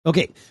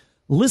Okay.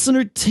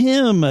 Listener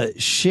Tim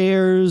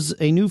shares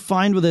a new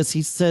find with us.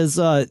 He says,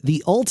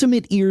 the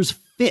Ultimate Ears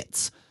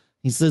Fits.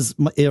 He says,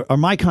 are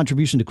my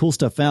contribution to Cool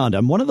Stuff Found.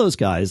 I'm one of those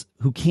guys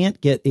who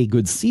can't get a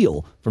good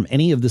seal from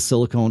any of the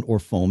silicone or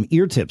foam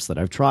ear tips that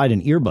I've tried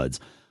in earbuds.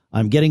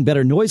 I'm getting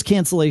better noise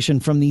cancellation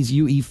from these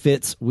UE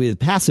Fits with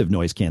passive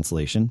noise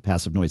cancellation.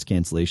 Passive noise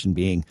cancellation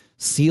being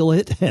seal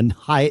it and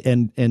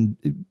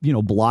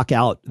block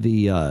out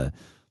the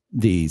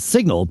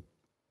signal.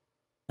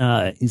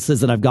 He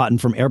says that I've gotten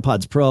from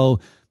AirPods Pro,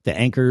 the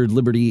Anchor,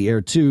 Liberty Air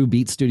 2,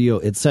 Beat Studio,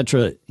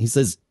 etc. He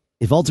says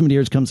if Ultimate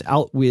Ears comes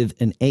out with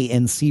an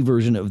ANC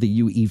version of the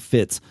UE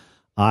Fits,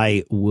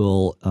 I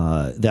will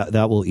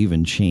that will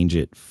even change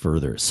it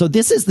further. So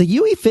this is the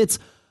UE Fits.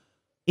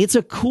 It's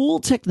a cool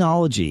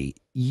technology.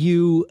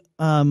 They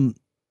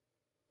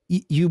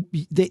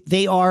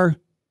are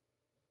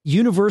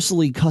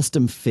universally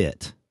custom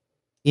fit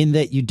in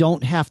that you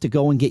don't have to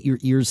go and get your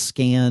ears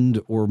scanned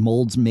or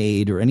molds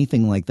made or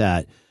anything like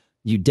that.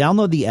 You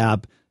download the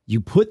app,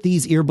 you put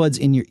these earbuds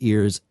in your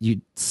ears,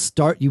 you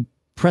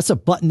press a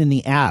button in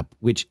the app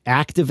which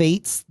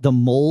activates the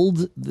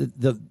mold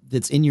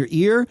that's in your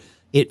ear.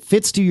 It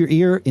fits to your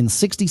ear in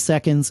 60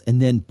 seconds,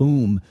 and then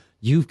boom,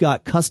 you've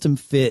got custom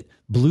fit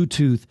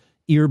Bluetooth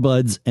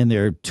earbuds, and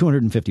they're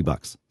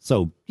 $250.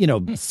 So,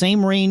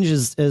 same range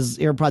as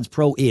AirPods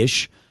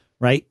Pro-ish,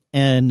 right?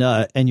 And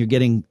you're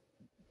getting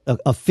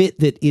a fit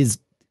that is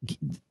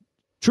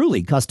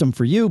truly custom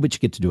for you, but you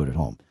get to do it at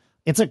home.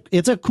 It's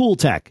a cool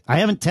tech. I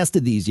haven't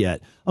tested these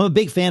yet. I'm a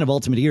big fan of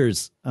Ultimate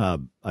Ears.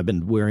 I've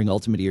been wearing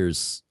Ultimate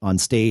Ears on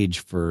stage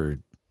for,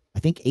 I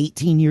think,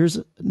 18 years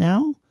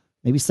now,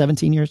 maybe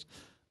 17 years.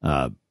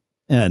 And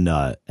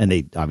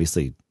they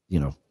obviously,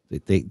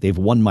 they've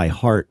won my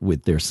heart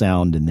with their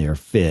sound and their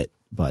fit.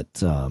 But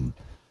so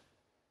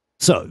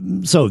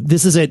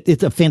this is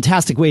it's a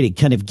fantastic way to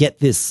kind of get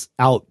this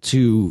out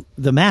to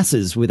the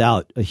masses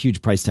without a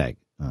huge price tag,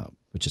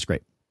 which is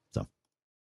great.